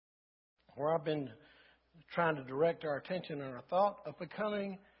where I've been trying to direct our attention and our thought of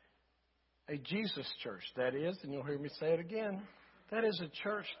becoming a Jesus church. That is, and you'll hear me say it again, that is a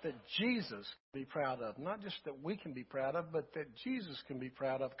church that Jesus can be proud of. Not just that we can be proud of, but that Jesus can be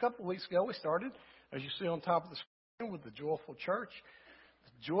proud of. A couple of weeks ago we started, as you see on top of the screen, with the joyful church.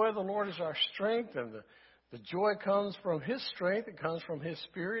 The joy of the Lord is our strength, and the joy comes from His strength. It comes from His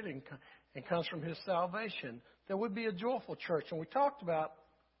Spirit and comes from His salvation. That would be a joyful church. And we talked about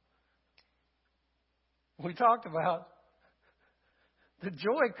the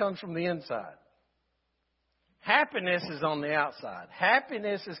joy comes from the inside. Happiness is on the outside.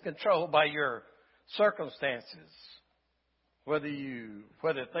 Happiness is controlled by your circumstances, whether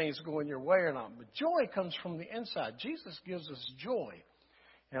things go in your way or not. But joy comes from the inside. Jesus gives us joy.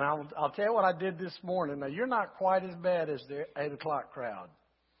 And I'll tell you what I did this morning. Now, you're not quite as bad as the 8 o'clock crowd.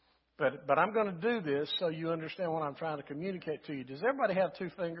 But I'm going to do this so you understand what I'm trying to communicate to you. Does everybody have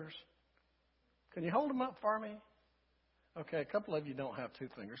 2 fingers? Can you hold them up for me? Okay, a couple of you don't have 2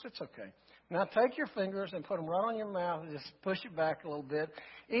 fingers. It's okay. Now take your fingers and put them right on your mouth and just push it back a little bit.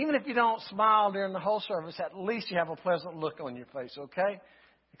 Even if you don't smile during the whole service, at least you have a pleasant look on your face, okay?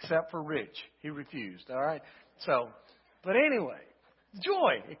 Except for Rich. He refused, all right? But anyway,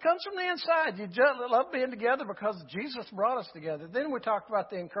 joy. It comes from the inside. You just love being together because Jesus brought us together. Then we talked about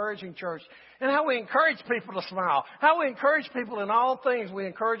the encouraging church and how we encourage people to smile. How we encourage people in all things. We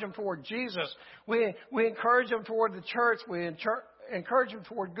encourage them toward Jesus. We encourage them toward the church. We encourage them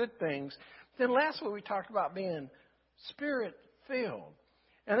toward good things. Then last week we talked about being Spirit-filled.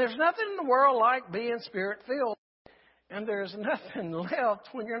 And there's nothing in the world like being Spirit-filled. And there's nothing left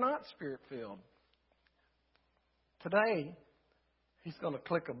when you're not Spirit-filled. Today, he's going to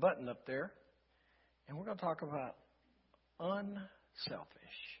click a button up there, and we're going to talk about unselfish.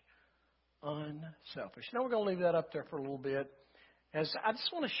 Unselfish. Now, we're going to leave that up there for a little bit. As I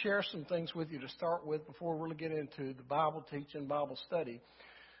just want to share some things with you to start with before we really get into the Bible teaching, Bible study.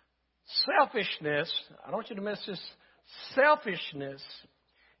 Selfishness, I don't want you to miss this, selfishness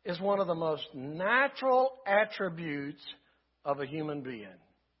is one of the most natural attributes of a human being.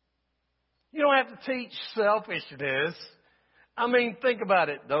 You don't have to teach selfishness. I mean, think about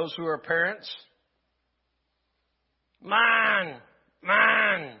it. Those who are parents. Mine.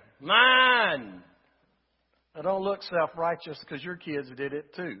 Now, don't look self-righteous because your kids did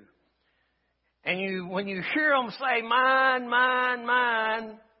it too. And when you hear them say,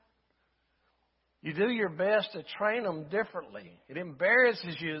 mine, you do your best to train them differently. It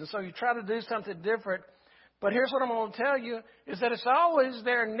embarrasses you, and so you try to do something different. But here's what I'm going to tell you, is that it's always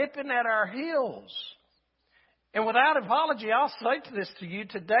there nipping at our heels. And without apology, I'll say this to you.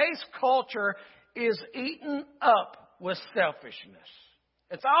 Today's culture is eaten up with selfishness.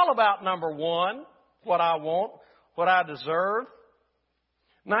 It's all about, number one, what I want, what I deserve.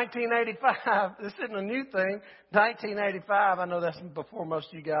 1985, this isn't a new thing. 1985, I know that's before most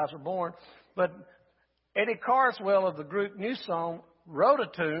of you guys were born. But Eddie Carswell of the group New Song wrote a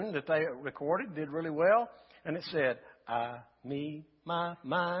tune that they recorded, did really well. And it said, I, me, my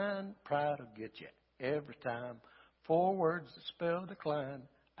mind, proud to get you. Every time, 4 words that spell decline.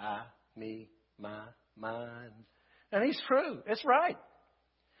 I, me, my mind. And he's true. It's right.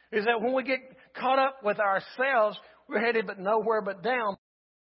 Is that when we get caught up with ourselves, we're headed but nowhere but down.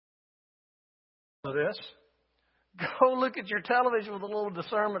 This. Go look at your television with a little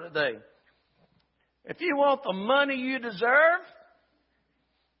discernment today. If you want the money you deserve,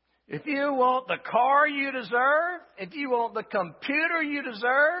 if you want the car you deserve, if you want the computer you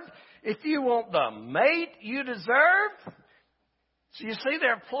deserve, if you want the mate you deserve. So you see,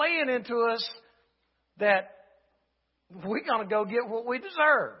 they're playing into us that we're going to go get what we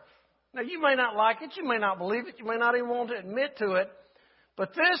deserve. Now, you may not like it. You may not believe it. You may not even want to admit to it.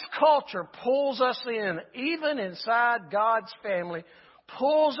 But this culture pulls us in, even inside God's family,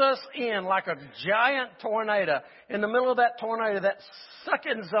 pulls us in like a giant tornado. In the middle of that tornado, that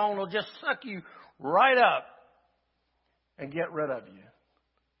sucking zone will just suck you right up and get rid of you.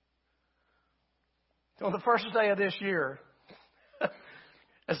 On the first day of this year,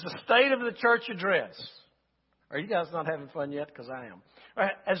 as the state of the church address, are you guys not having fun yet? Because I am. All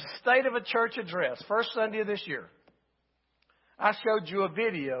right, as the state of a church address, first Sunday of this year, I showed you a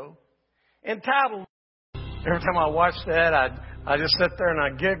video entitled, every time I watch that, I just sit there and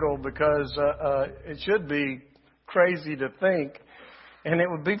I giggle because it should be crazy to think. And it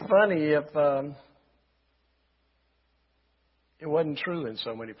would be funny if it wasn't true in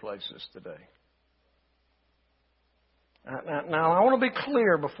so many places today. Now, I want to be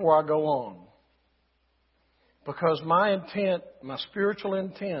clear before I go on. Because my intent, my spiritual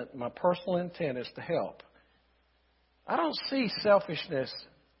intent, my personal intent is to help. I don't see selfishness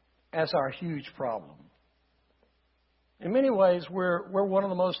as our huge problem. In many ways, we're one of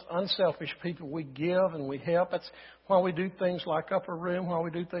the most unselfish people. We give and we help. That's why we do things like Upper Room, why we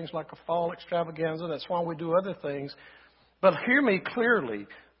do things like a fall extravaganza. That's why we do other things. But hear me clearly.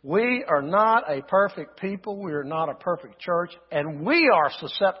 We are not a perfect people. We are not a perfect church. And we are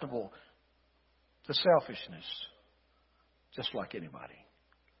susceptible to selfishness, just like anybody.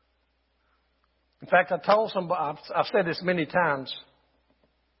 In fact, I told somebody, I've said this many times,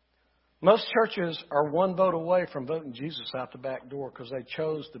 most churches are one vote away from voting Jesus out the back door because they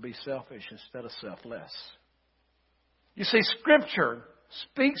chose to be selfish instead of selfless. You see, Scripture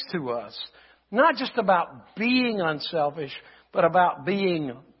speaks to us not just about being unselfish, but about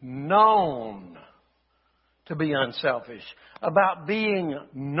being known to be unselfish, about being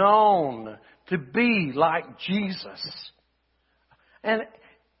known to be like Jesus, and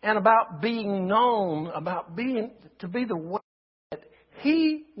about being known, to be the way that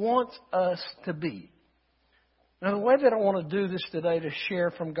He wants us to be. Now, the way that I want to do this today to share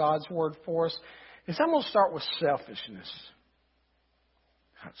from God's Word for us is I'm going to start with selfishness.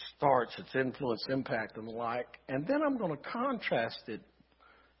 How it starts, its influence, impact, and the like. And then I'm going to contrast it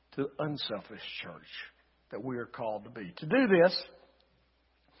to unselfish church that we are called to be. To do this,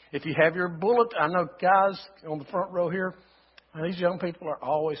 if you have your bulletin, I know guys on the front row here, these young people are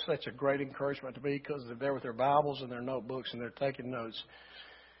always such a great encouragement to me because they're there with their Bibles and their notebooks and they're taking notes.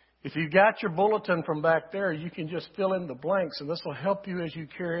 If you got your bulletin from back there, you can just fill in the blanks, and this will help you as you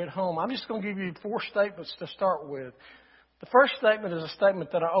carry it home. I'm just going to give you 4 statements to start with. The first statement is a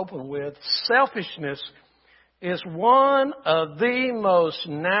statement that I open with. Selfishness is one of the most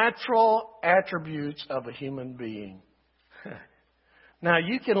natural attributes of a human being. Now,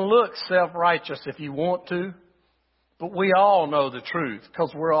 you can look self-righteous if you want to, but we all know the truth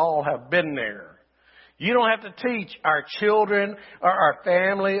because we all have been there. You don't have to teach our children or our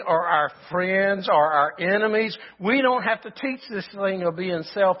family or our friends or our enemies. We don't have to teach this thing of being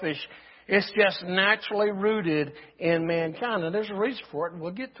selfish. It's just naturally rooted in mankind. And there's a reason for it, and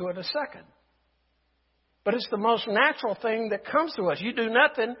we'll get to it in a second. But it's the most natural thing that comes to us. You do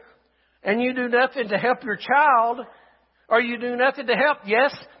nothing, and you do nothing to help your child, or you do nothing to help,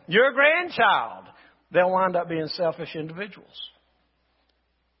 yes, your grandchild. They'll wind up being selfish individuals.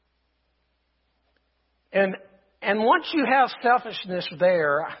 And once you have selfishness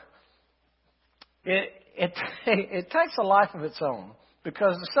there, it takes a life of its own.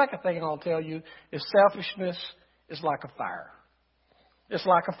 Because the second thing I'll tell you is selfishness is like a fire. It's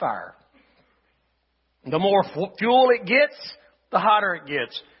like a fire. The more fuel it gets, the hotter it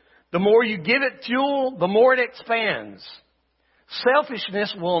gets. The more you give it fuel, the more it expands.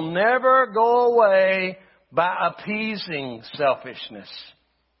 Selfishness will never go away by appeasing selfishness.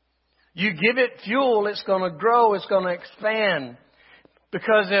 You give it fuel, it's going to grow, it's going to expand.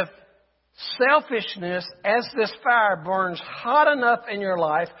 Because if selfishness, as this fire burns hot enough in your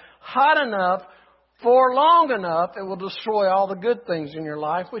life, hot enough for long enough, it will destroy all the good things in your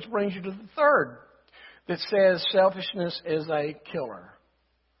life, which brings you to the third that says selfishness is a killer.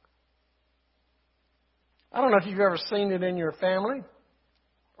 I don't know if you've ever seen it in your family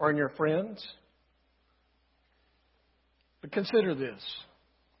or in your friends, but consider this.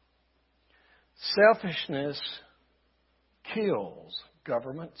 Selfishness kills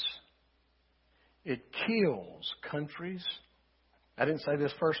governments. It kills countries. I didn't say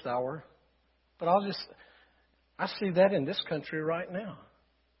this first hour, but I see that in this country right now.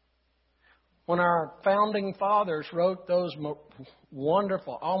 When our founding fathers wrote those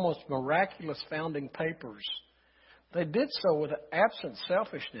wonderful, almost miraculous founding papers, they did so with absent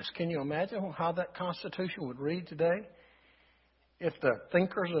selfishness. Can you imagine how that Constitution would read today if the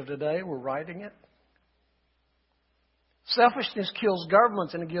thinkers of today were writing it? Selfishness kills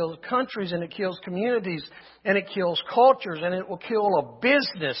governments, and it kills countries, and it kills communities, and it kills cultures, and it will kill a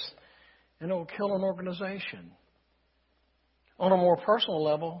business, and it will kill an organization. On a more personal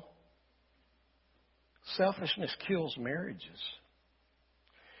level, selfishness kills marriages.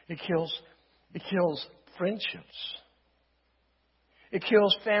 It kills friendships. It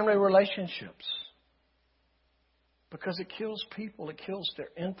kills family relationships. Because it kills people. It kills their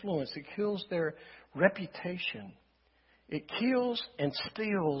influence. It kills their reputation. It kills and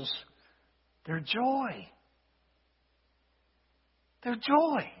steals their joy. Their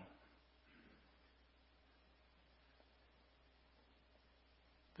joy.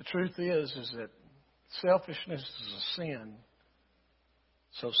 The truth is that selfishness is a sin.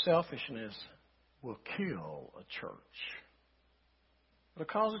 So selfishness will kill a church. It'll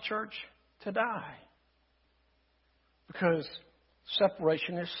cause a church to die. Because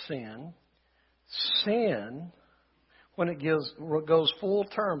separation is sin. Sin When it goes full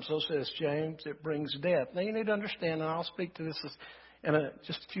term, so says James, it brings death. Now you need to understand, and I'll speak to this in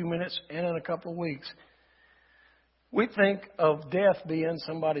just a few minutes and in a couple of weeks. We think of death being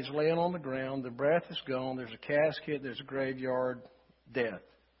somebody's laying on the ground, the breath is gone, there's a casket, there's a graveyard, death.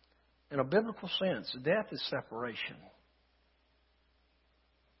 In a biblical sense, death is separation.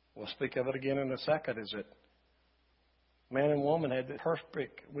 We'll speak of it again in a second. Is it man and woman had the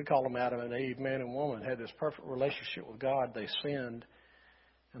perfect, we call them Adam and Eve, man and woman had this perfect relationship with God. They sinned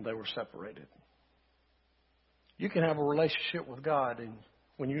and they were separated. You can have a relationship with God, and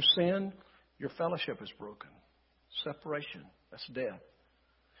when you sin, your fellowship is broken. Separation, that's death.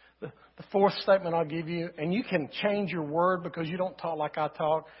 The fourth statement I'll give you, and you can change your word because you don't talk like I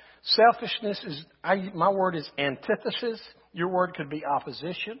talk. Selfishness is, my word is antithesis. Your word could be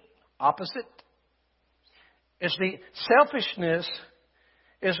opposition, opposite. It's the selfishness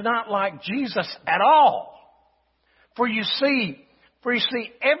is not like Jesus at all. For you see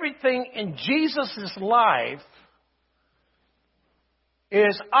everything in Jesus' life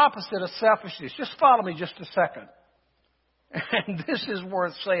is opposite of selfishness. Just follow me just a second. And this is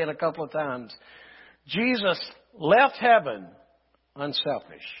worth saying a couple of times. Jesus left heaven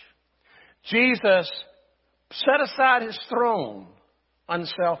unselfish. Jesus set aside his throne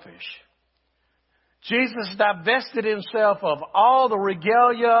unselfish. Jesus divested himself of all the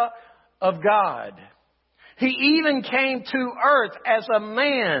regalia of God. He even came to earth as a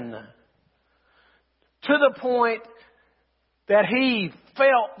man to the point that he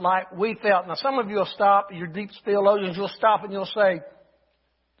felt like we felt. Now, some of you will stop, you're deep theologians, you'll stop and you'll say,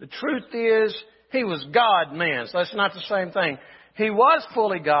 the truth is, he was God-man. So that's not the same thing. He was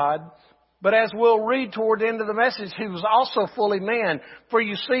fully God, but as we'll read toward the end of the message, he was also fully man. For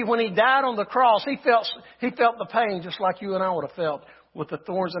you see, when he died on the cross, he felt the pain just like you and I would have felt with the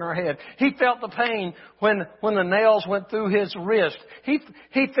thorns in our head. He felt the pain when the nails went through his wrist. He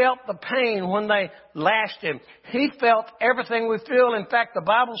felt the pain when they lashed him. He felt everything we feel. In fact, the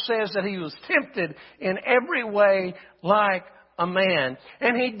Bible says that he was tempted in every way like a man.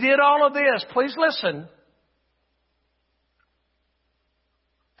 And he did all of this, please listen,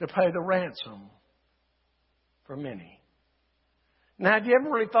 to pay the ransom for many. Now, have you ever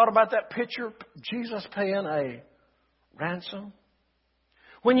really thought about that picture? Jesus paying a ransom?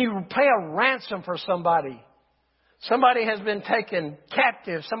 When you pay a ransom for somebody has been taken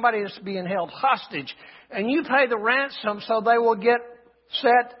captive, somebody is being held hostage, and you pay the ransom so they will get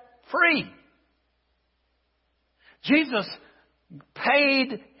set free. Jesus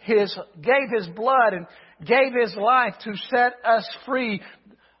gave his blood and gave his life to set us free.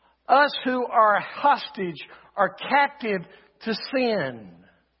 Us who are hostage, are captive to sin.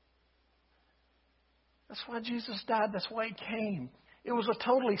 That's why Jesus died. That's why he came. It was a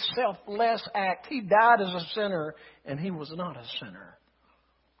totally selfless act. He died as a sinner, and he was not a sinner.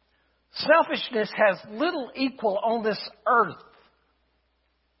 Selfishness has little equal on this earth.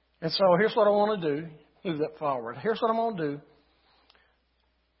 And so here's what I want to do. Move that forward. Here's what I'm going to do.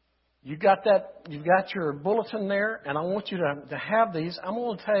 You've got your bulletin there, and I want you to have these. I'm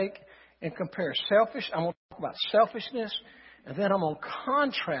going to take and compare I'm going to talk about selfishness, and then I'm going to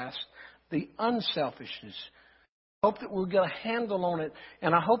contrast the unselfishness. I hope that we'll get a handle on it,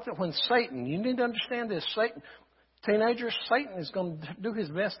 and I hope that when Satan, you need to understand this, teenagers, Satan is going to do his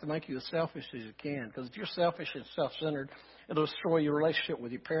best to make you as selfish as you can, because if you're selfish and self-centered, it'll destroy your relationship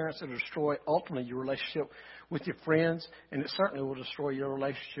with your parents, it'll destroy ultimately your relationship with your friends, and it certainly will destroy your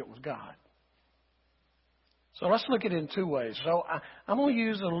relationship with God. So let's look at it in two ways. So I'm going to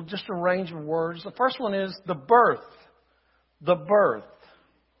use just a range of words. The first one is the birth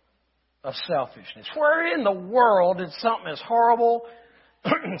of selfishness. Where in the world did something as horrible,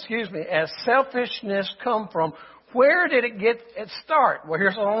 as selfishness come from? Where did it get its start? Well,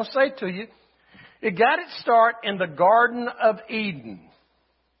 here's what I want to say to you. It got its start in the Garden of Eden.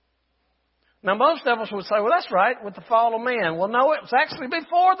 Now, most of us would say, well, that's right, with the fall of man. Well, no, it was actually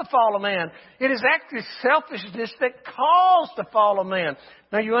before the fall of man. It is actually selfishness that caused the fall of man.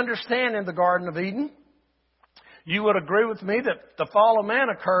 Now, you understand in the Garden of Eden, you would agree with me that the fall of man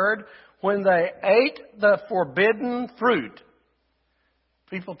occurred when they ate the forbidden fruit.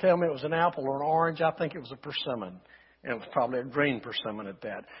 People tell me it was an apple or an orange. I think it was a persimmon. And it was probably a green persimmon at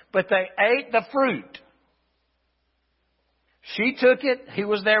that. But they ate the fruit. She took it. He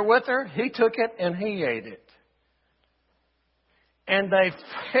was there with her. He took it and he ate it. And they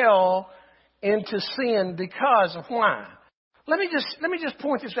fell into sin because of why? Let me just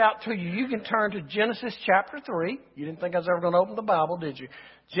point this out to you. You can turn to Genesis chapter 3. You didn't think I was ever going to open the Bible, did you?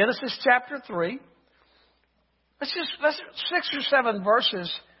 Genesis chapter 3. Let's 6 or 7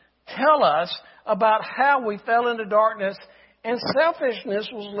 verses tell us about how we fell into darkness and selfishness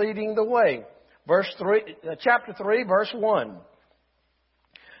was leading the way. Chapter 3, verse 1.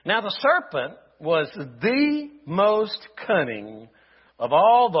 Now the serpent was the most cunning of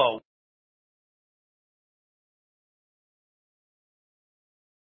all those.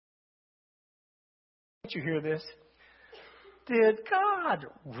 Did you hear this? Did God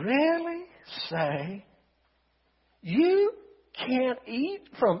really say you can't eat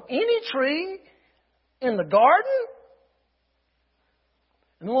from any tree in the garden?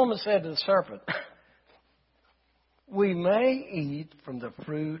 And the woman said to the serpent, we may eat from the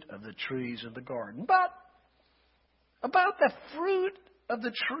fruit of the trees of the garden, but about the fruit of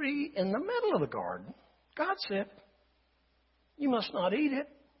the tree in the middle of the garden, God said, you must not eat it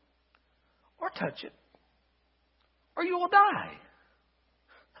or touch it, or you will die.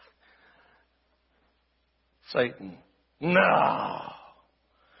 Satan, no,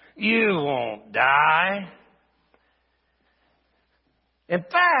 you won't die. In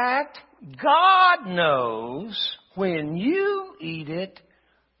fact, God knows when you eat it,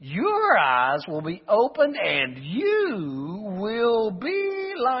 your eyes will be opened and you will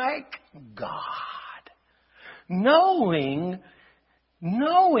be like God, knowing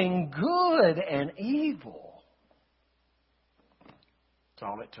good and evil. That's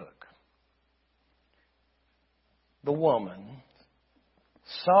all it took. The woman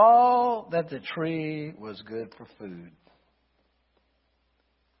saw that the tree was good for food.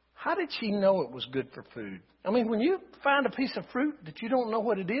 How did she know it was good for food? I mean, when you find a piece of fruit that you don't know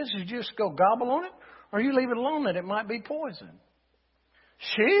what it is, you just go gobble on it, or you leave it alone that it might be poison.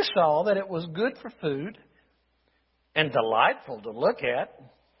 She saw that it was good for food and delightful to look at,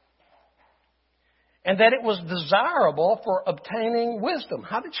 and that it was desirable for obtaining wisdom.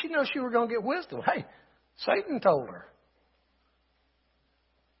 How did she know she was going to get wisdom? Hey, Satan told her.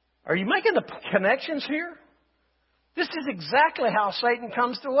 Are you making the connections here? This is exactly how Satan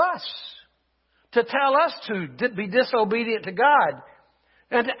comes to us, to tell us to be disobedient to God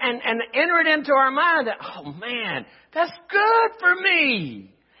and enter it into our mind that, oh man, that's good for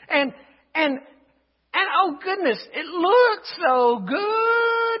me. And oh goodness, it looks so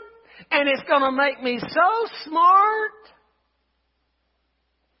good and it's going to make me so smart.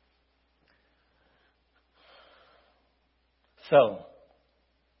 So,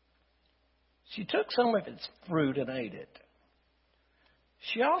 she took some of its fruit and ate it.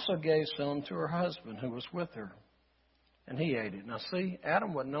 She also gave some to her husband who was with her, and he ate it. Now see,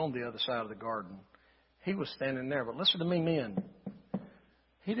 Adam wasn't on the other side of the garden. He was standing there. But listen to me, men.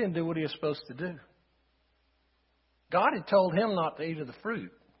 He didn't do what he was supposed to do. God had told him not to eat of the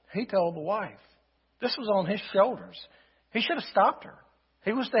fruit. He told the wife. This was on his shoulders. He should have stopped her.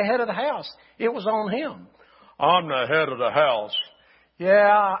 He was the head of the house. It was on him. I'm the head of the house.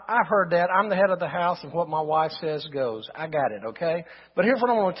 Yeah, I've heard that. I'm the head of the house and what my wife says goes. I got it, okay? But here's what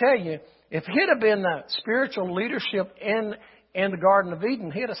I want to tell you. If he'd have been the spiritual leadership in the Garden of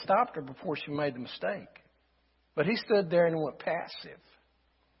Eden, he'd have stopped her before she made the mistake. But he stood there and went passive.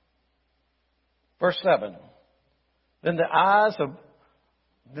 Verse 7. Then the eyes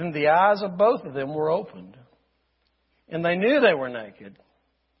of both of them were opened, and they knew they were naked.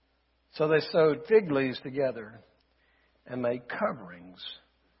 So they sewed fig leaves together and made coverings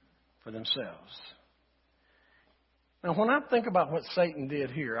for themselves. Now, when I think about what Satan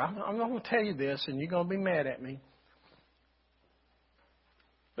did here, I'm going to tell you this, and you're going to be mad at me.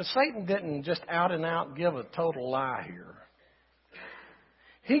 But Satan didn't just out and out give a total lie here.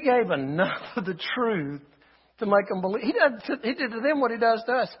 He gave enough of the truth to make them believe. He did to them what he does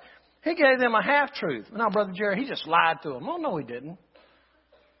to us. He gave them a half-truth. No, Brother Jerry, he just lied to them. Oh, no, he didn't.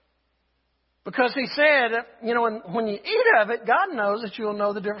 Because he said, when you eat of it, God knows that you'll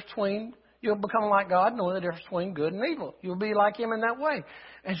know the difference between, you'll become like God, know the difference between good and evil. You'll be like Him in that way.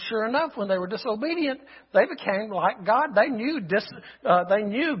 And sure enough, when they were disobedient, they became like God. They knew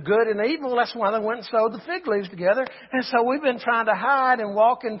good and evil. That's why they went and sewed the fig leaves together. And so we've been trying to hide and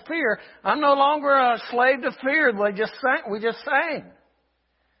walk in fear. I'm no longer a slave to fear. We just sang.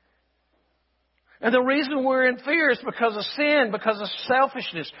 And the reason we're in fear is because of sin, because of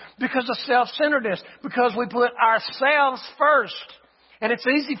selfishness, because of self-centeredness, because we put ourselves first. And it's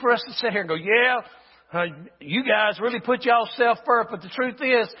easy for us to sit here and go, you guys really put y'allself first. But the truth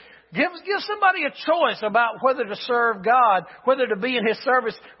is, give somebody a choice about whether to serve God, whether to be in His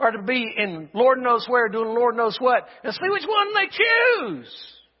service or to be in Lord knows where, doing Lord knows what, and see which one they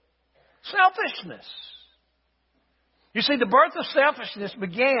choose. Selfishness. You see, the birth of selfishness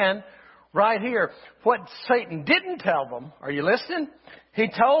began right here. What Satan didn't tell them, are you listening? He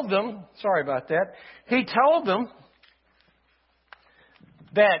told them, sorry about that, he told them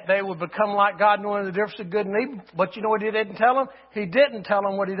that they would become like God, knowing the difference of good and evil. But you know what He didn't tell them? He didn't tell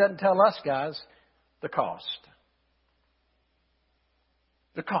them what He doesn't tell us, guys. The cost.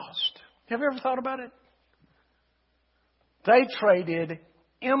 The cost. Have you ever thought about it? They traded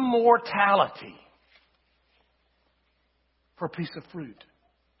immortality for a piece of fruit.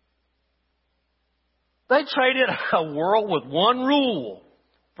 They traded a world with one rule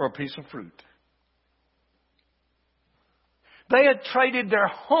for a piece of fruit. They had traded their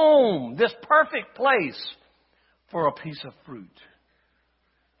home, this perfect place, for a piece of fruit.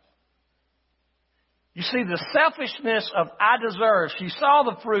 You see, the selfishness of I deserve. She saw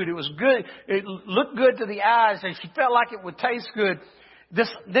the fruit. It was good. It looked good to the eyes, and she felt like it would taste good.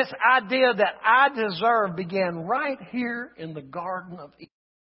 This idea that I deserve began right here in the Garden of Eden.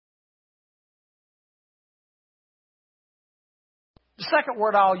 The second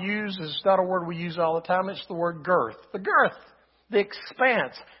word I'll use is not a word we use all the time. It's the word girth. The girth, the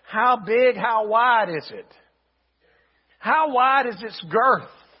expanse. How big, how wide is it? How wide is its girth?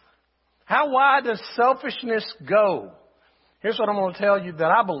 How wide does selfishness go? Here's what I'm going to tell you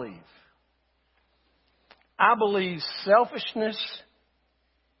that I believe. I believe selfishness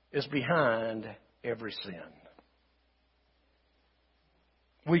is behind every sin.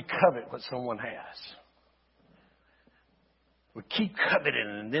 We covet what someone has. We keep coveting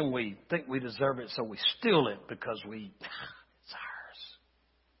and then we think we deserve it, so we steal it because it's ours.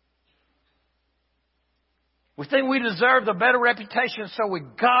 We think we deserve the better reputation, so we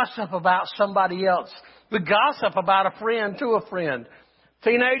gossip about somebody else. We gossip about a friend to a friend.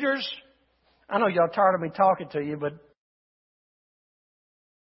 Teenagers, I know y'all tired of me talking to you, but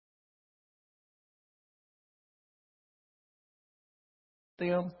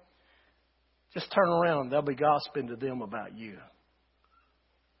them, just turn around. They'll be gossiping to them about you.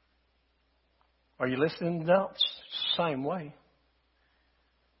 Are you listening to adults? Same way.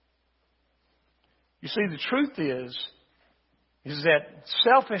 You see, the truth is that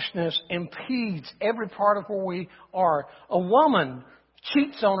selfishness impedes every part of where we are. A woman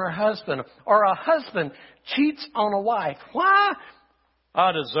cheats on her husband, or a husband cheats on a wife. Why?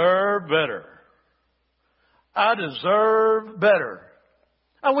 I deserve better. I deserve better.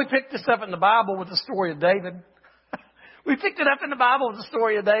 Oh, we picked this up in the Bible with the story of David. We picked it up in the Bible with the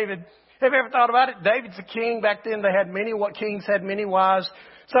story of David. Have you ever thought about it? David's a king. Back then they had kings had many wives.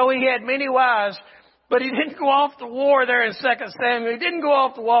 So he had many wives. But he didn't go off to war there in 2 Samuel. He didn't go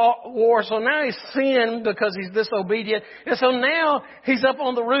off to war. So now he's sinned because he's disobedient. And so now he's up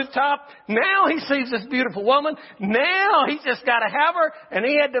on the rooftop. Now he sees this beautiful woman. Now he's just got to have her. And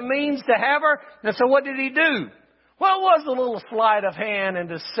he had the means to have her. And so what did he do? Well, it was a little sleight of hand and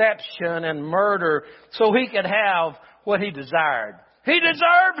deception and murder so he could have what he desired. He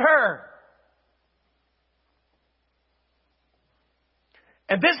deserved her.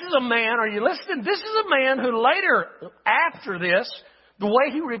 And this is a man, are you listening? This is a man who later, after this, the way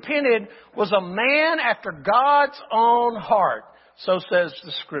he repented, was a man after God's own heart. So says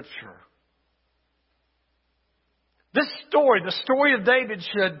the Scripture. This story, the story of David,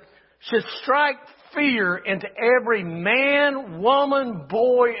 should strike fear into every man, woman,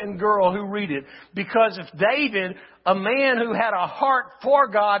 boy, and girl who read it. Because if David, a man who had a heart for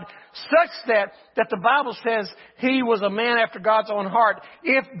God, such that the Bible says he was a man after God's own heart,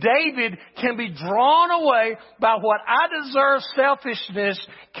 if David can be drawn away by what I deserve selfishness,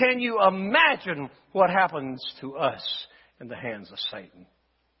 can you imagine what happens to us in the hands of Satan?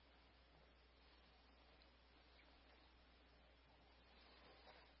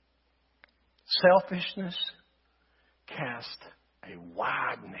 Selfishness cast a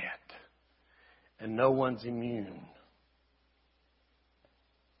wide net, and no one's immune.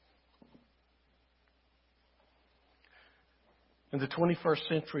 In the 21st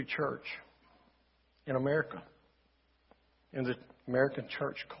century church, in America, in the American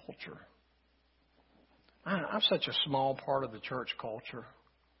church culture, I'm such a small part of the church culture.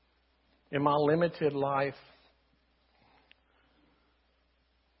 In my limited life,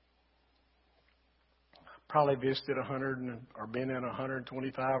 probably visited 100 or been in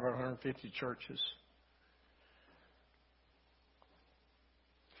 125 or 150 churches.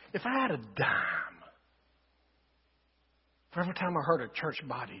 If I had a dime for every time I heard a church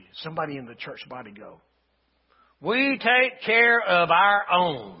body, somebody in the church body go, "We take care of our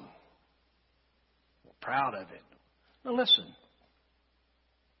own." We're proud of it. Now listen.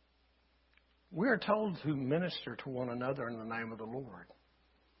 We are told to minister to one another in the name of the Lord.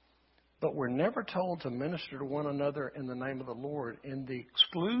 But we're never told to minister to one another in the name of the Lord to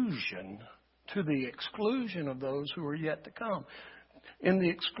the exclusion of those who are yet to come. To the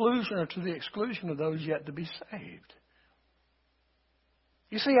exclusion of those yet to be saved.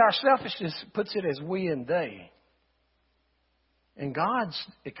 You see, our selfishness puts it as we and they. In God's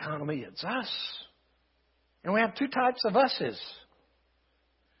economy, it's us. And we have two types of us's.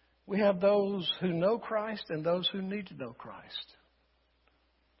 We have those who know Christ and those who need to know Christ.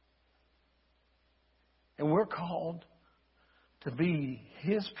 And we're called to be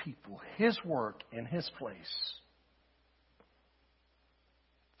His people, His work, in His place.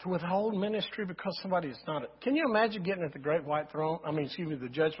 To withhold ministry because somebody is not. Can you imagine getting at the great white throne? The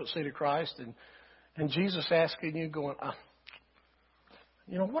judgment seat of Christ, and Jesus asking you, going,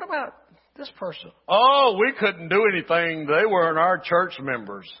 what about this person? Oh, we couldn't do anything. They weren't our church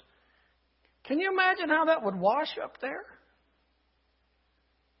members. Can you imagine how that would wash up there?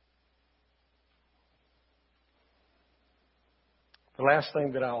 The last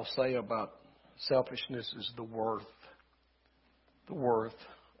thing that I'll say about selfishness is the worth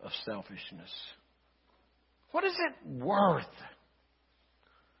of selfishness. What is it worth?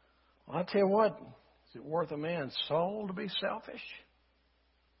 Well, I'll tell you what, is it worth a man's soul to be selfish?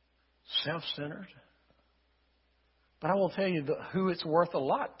 Self-centered? But I will tell you who it's worth a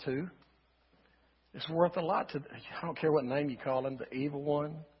lot to. It's worth a lot to, I don't care what name you call him, the evil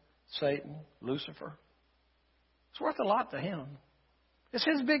one, Satan, Lucifer. It's worth a lot to him. It's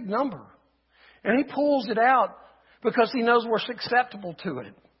his big number. And he pulls it out because he knows we're susceptible to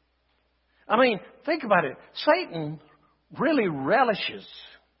it. Think about it. Satan really relishes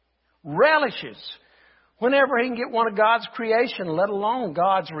whenever he can get one of God's creation, let alone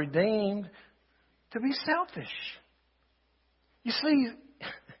God's redeemed, to be selfish. You see,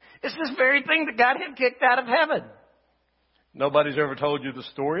 it's this very thing that got him kicked out of heaven. Nobody's ever told you the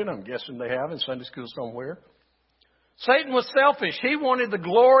story, and I'm guessing they have in Sunday school somewhere. Satan was selfish. He wanted the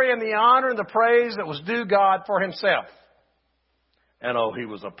glory and the honor and the praise that was due God for himself. And he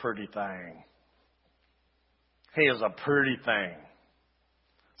was a pretty thing. He is a pretty thing.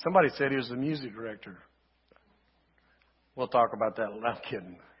 Somebody said he was the music director. We'll talk about that. I'm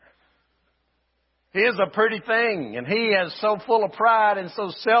kidding. He is a pretty thing, and he is so full of pride and so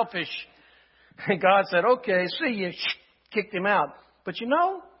selfish. And God said, okay, see you. Kicked him out. But you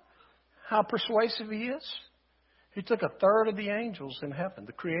know how persuasive he is? He took a third of the angels in heaven,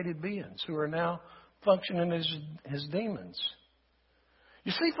 the created beings, who are now functioning as his demons.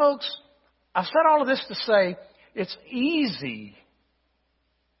 You see, folks, I've said all of this to say it's easy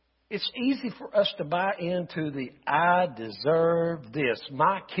for us to buy into the I deserve this.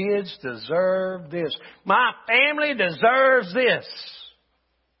 My kids deserve this. My family deserves this.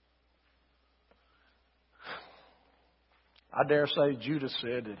 I dare say Judas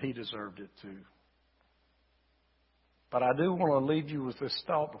said that he deserved it too. But I do want to leave you with this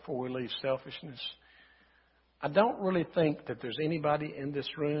thought before we leave selfishness. I don't really think that there's anybody in this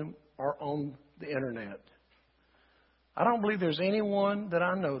room or on the internet. I don't believe there's anyone that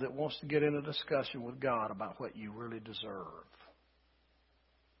I know that wants to get in a discussion with God about what you really deserve.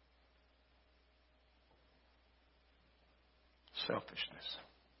 Selfishness.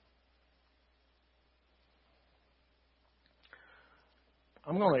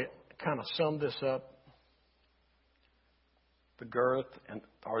 I'm going to kind of sum this up. The girth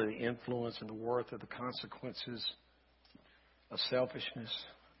or the influence and the worth of the consequences of selfishness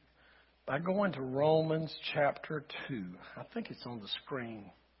by going to Romans chapter 2. I think it's on the screen.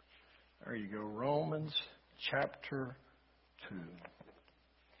 There you go. Romans chapter 2.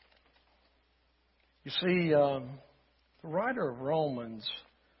 You see, the writer of Romans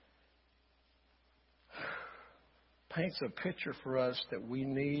paints a picture for us that we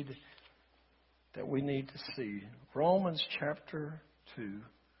need to see. Romans chapter 2.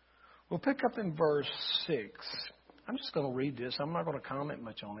 We'll pick up in verse 6. I'm just going to read this. I'm not going to comment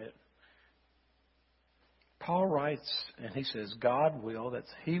much on it. Paul writes, and he says, God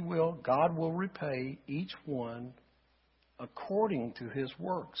will repay each one according to his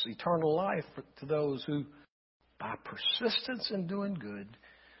works. Eternal life to those who, by persistence in doing good,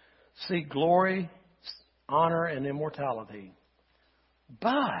 seek glory, honor, and immortality.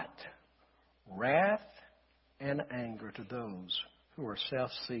 But wrath and anger to those who are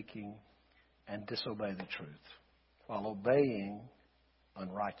self-seeking and disobey the truth while obeying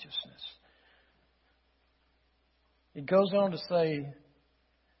unrighteousness. It goes on to say,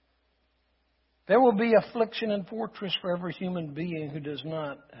 there will be affliction and fortress for every human being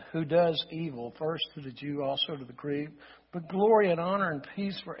who does evil, first to the Jew, also to the Greek, but glory and honor and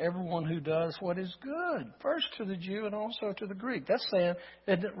peace for everyone who does what is good, first to the Jew and also to the Greek. That's saying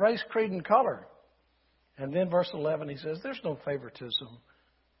race, creed, and color. And then verse 11, he says, there's no favoritism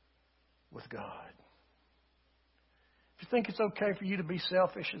with God. If you think it's okay for you to be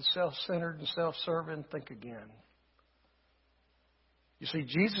selfish and self-centered and self-serving, think again. You see,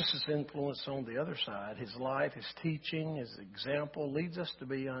 Jesus' influence on the other side, his life, his teaching, his example, leads us to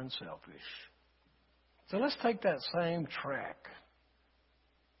be unselfish. So let's take that same track.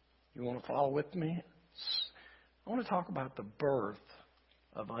 You want to follow with me? I want to talk about the birth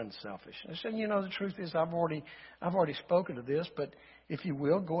of unselfishness. And you know, the truth is I've already spoken to this, but if you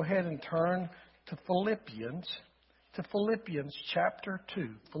will, go ahead and turn to Philippians chapter 2.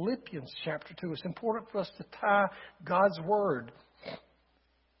 Philippians chapter 2. It's important for us to tie God's Word.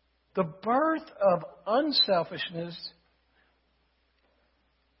 The birth of unselfishness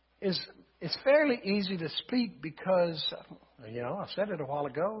is fairly easy to speak because, you know, I said it a while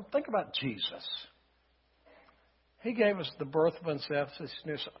ago. Think about Jesus. He gave us the birth of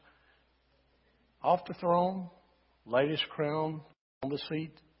unselfishness off the throne, laid his crown on the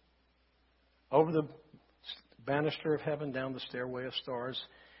seat, over the banister of heaven, down the stairway of stars,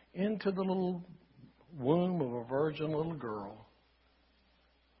 into the little womb of a virgin little girl.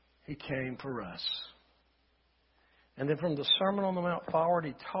 He came for us. And then from the Sermon on the Mount forward,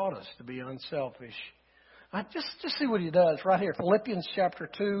 he taught us to be unselfish. Just see what he does right here. Philippians chapter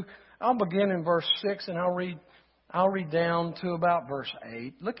 2. I'll begin in verse 6 and I'll read down to about verse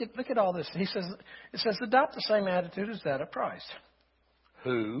 8. Look at all this. It says, adopt the same attitude as that of Christ,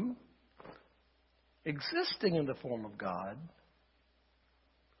 who, existing in the form of God,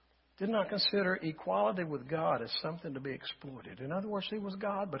 did not consider equality with God as something to be exploited. In other words, he was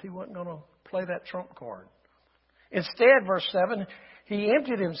God, but he wasn't going to play that trump card. Instead, verse 7, he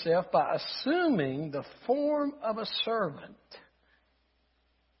emptied himself by assuming the form of a servant,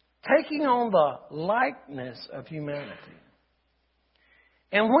 taking on the likeness of humanity.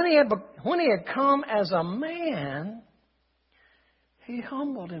 And when he had come as a man, he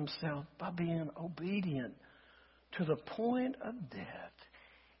humbled himself by being obedient to the point of death,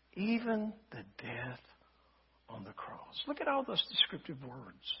 even the death on the cross. Look at all those descriptive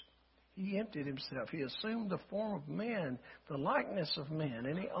words. He emptied himself. He assumed the form of man, the likeness of man,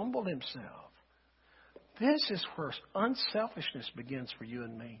 and he humbled himself. This is where unselfishness begins for you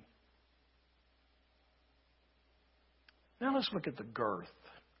and me. Now let's look at the girth,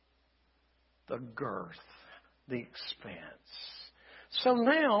 the expanse. So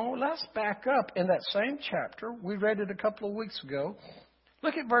now let's back up in that same chapter. We read it a couple of weeks ago.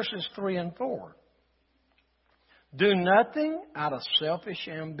 Look at verses 3 and 4. Do nothing out of selfish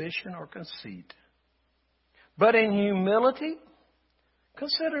ambition or conceit, but in humility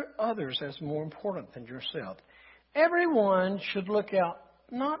consider others as more important than yourself. Everyone should look out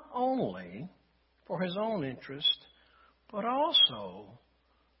not only for his own interest, but also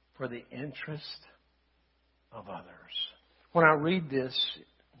for the interest of others. When I read this,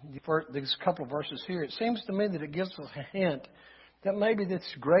 these couple of verses here, it seems to me that it gives us a hint that maybe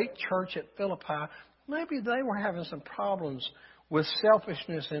this great church at Philippi, maybe they were having some problems with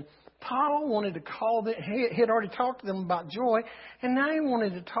selfishness. And Paul wanted to call them, he had already talked to them about joy, and now he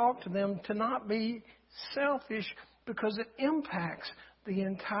wanted to talk to them to not be selfish because it impacts the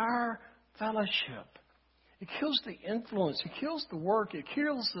entire fellowship. It kills the influence. It kills the work. It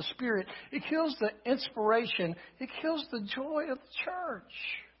kills the spirit. It kills the inspiration. It kills the joy of the church.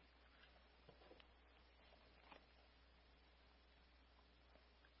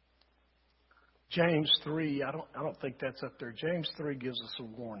 James 3, I don't think that's up there. James 3 gives us a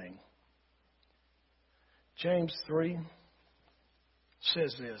warning. James 3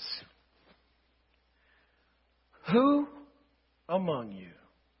 says this. Who among you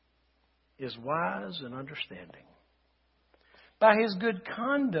is wise and understanding? By his good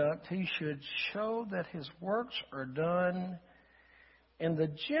conduct, he should show that his works are done in the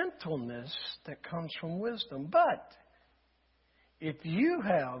gentleness that comes from wisdom. But if you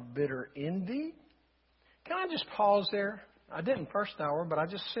have bitter envy, can I just pause there? I didn't first hour, but I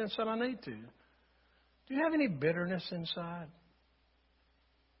just sense that I need to. Do you have any bitterness inside?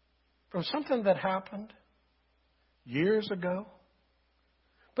 From something that happened years ago?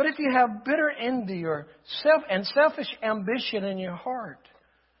 But if you have bitter envy or selfish ambition in your heart,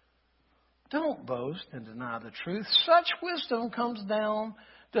 don't boast and deny the truth. Such wisdom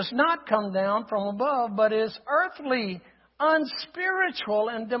does not come down from above, but is earthly, unspiritual,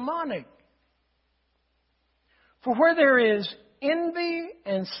 and demonic. For where there is envy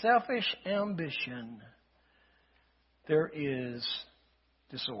and selfish ambition, there is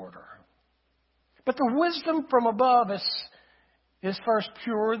disorder. But the wisdom from above is first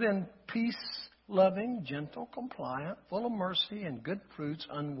pure, then peace-loving, gentle, compliant, full of mercy and good fruits,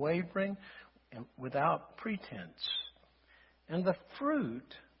 unwavering and without pretense. And the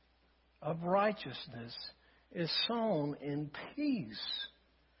fruit of righteousness is sown in peace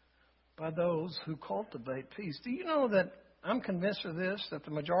by those who cultivate peace. Do you know that I'm convinced of this, that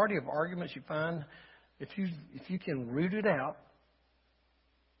the majority of arguments you find, if you can root it out,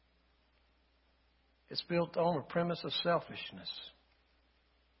 it's built on a premise of selfishness.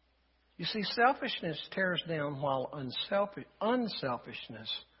 You see, selfishness tears down while unselfishness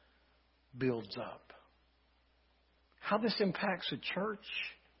builds up. How this impacts the church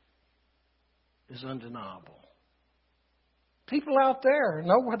is undeniable. People out there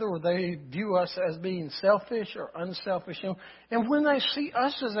know whether they view us as being selfish or unselfish. And when they see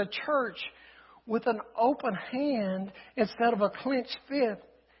us as a church with an open hand instead of a clenched fist,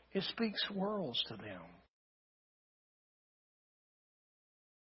 it speaks worlds to them.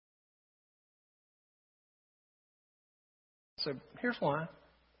 So here's why.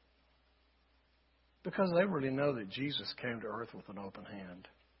 Because they really know that Jesus came to earth with an open hand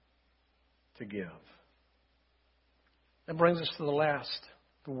to give. That brings us to the last,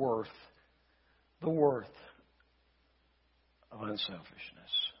 the worth of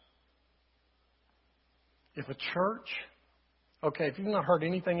unselfishness. If a church, okay, if you've not heard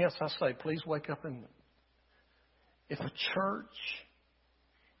anything else I say, please wake up and, if a church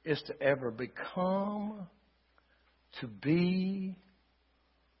is to ever become, to be,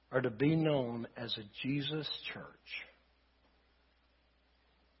 or to be known as a Jesus church,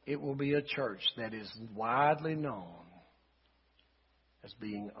 it will be a church that is widely known as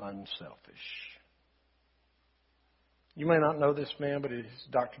being unselfish. You may not know this man, but it is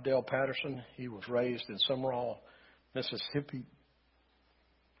Dr. Dale Patterson. He was raised in Summerall, Mississippi.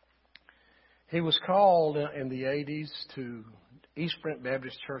 He was called in the 80s to East Brent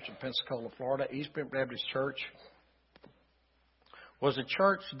Baptist Church in Pensacola, Florida. East Brent Baptist Church was a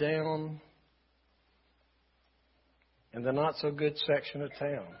church down in the not-so-good section of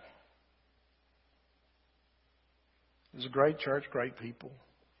town. It was a great church, great people.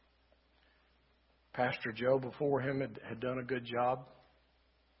 Pastor Joe before him had done a good job.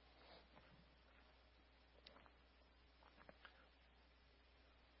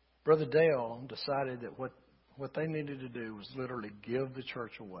 Brother Dale decided that what they needed to do was literally give the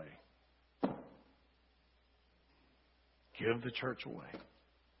church away. Give the church away.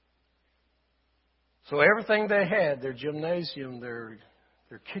 So everything they had, their gymnasium, their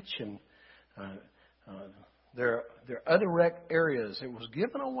kitchen, their other rec areas, it was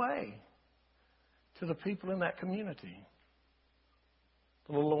given away to the people in that community.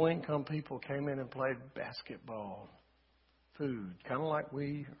 The little low-income people came in and played basketball, food, kind of like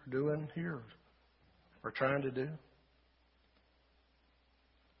we are doing here, or trying to do.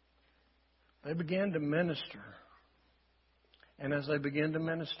 They began to minister. And as they began to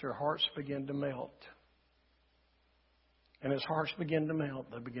minister, hearts began to melt. And as hearts began to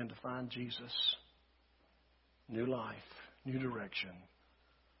melt, they began to find Jesus. New life, new direction,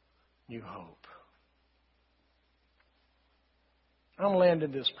 new hope. I'm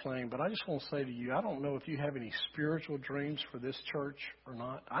landing this plane, but I just want to say to you, I don't know if you have any spiritual dreams for this church or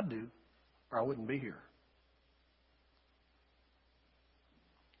not. I do, or I wouldn't be here.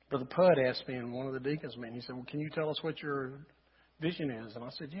 Brother Pudd asked me in one of the deacons' meetings, he said, well, can you tell us what your vision is? And I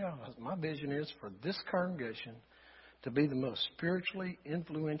said, yeah, my vision is for this congregation to be the most spiritually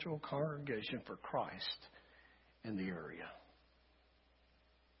influential congregation for Christ in the area.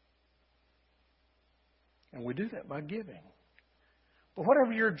 And we do that by giving. But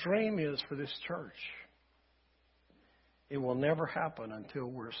whatever your dream is for this church, it will never happen until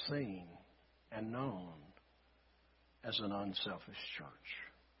we're seen and known as an unselfish church.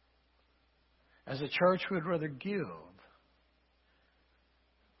 As a church who would rather give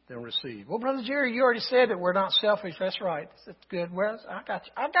than receive. Well, Brother Jerry, you already said that we're not selfish. That's right. That's good. Well, I got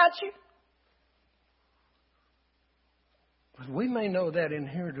you. I got you. But we may know that in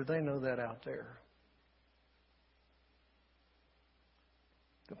here. Do they know that out there?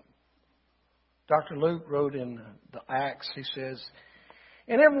 Dr. Luke wrote in the Acts, he says,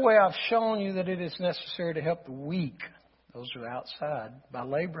 in every way I've shown you that it is necessary to help the weak, those who are outside, by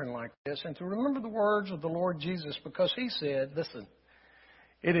laboring like this, and to remember the words of the Lord Jesus, because he said, listen,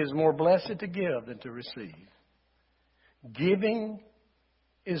 it is more blessed to give than to receive. Giving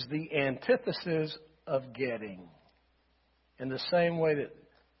is the antithesis of getting, in the same way that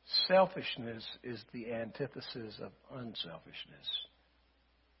selfishness is the antithesis of unselfishness.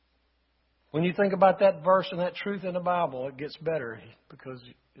 When you think about that verse and that truth in the Bible, it gets better because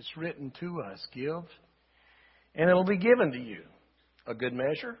it's written to us. Give, and it'll be given to you. A good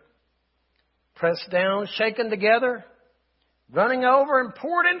measure, pressed down, shaken together, running over and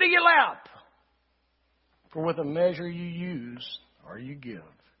poured into your lap. For with a measure you use or you give,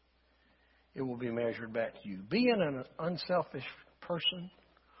 it will be measured back to you. Being an unselfish person,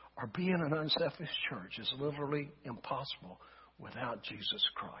 or being an unselfish church is literally impossible without Jesus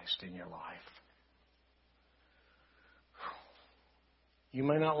Christ in your life. You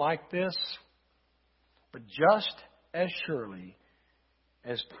may not like this, but just as surely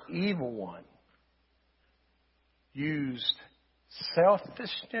as the evil one used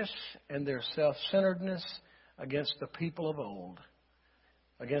selfishness and their self-centeredness against the people of old,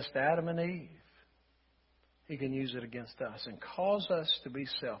 against Adam and Eve, he can use it against us and cause us to be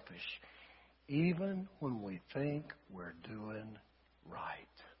selfish, even when we think we're doing right.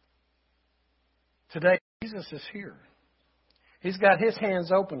 Today, Jesus is here. He's got his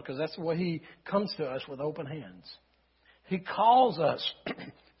hands open because that's the way he comes to us, with open hands. He calls us.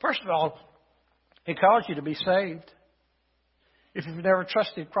 First of all, he calls you to be saved. If you've never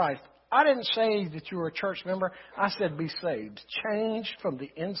trusted Christ, I didn't say that you were a church member. I said be saved. Changed from the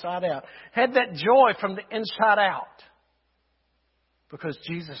inside out. Had that joy from the inside out. Because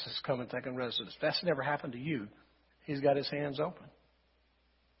Jesus has come and taken residence. That's never happened to you. He's got his hands open.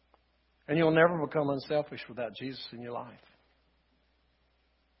 And you'll never become unselfish without Jesus in your life.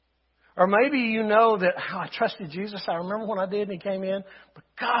 Or maybe you know that, I trusted Jesus. I remember when I did and he came in. But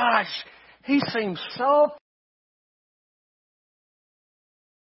gosh, he seems so...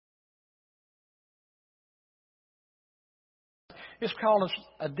 It's called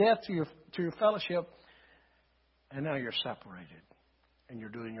a death to your fellowship. And now you're separated. And you're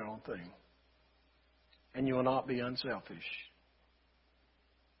doing your own thing. And you will not be unselfish.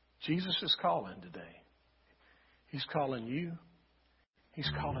 Jesus is calling today. He's calling you. He's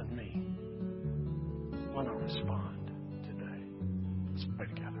calling me. Why not respond today? Let's pray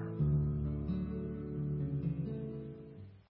together.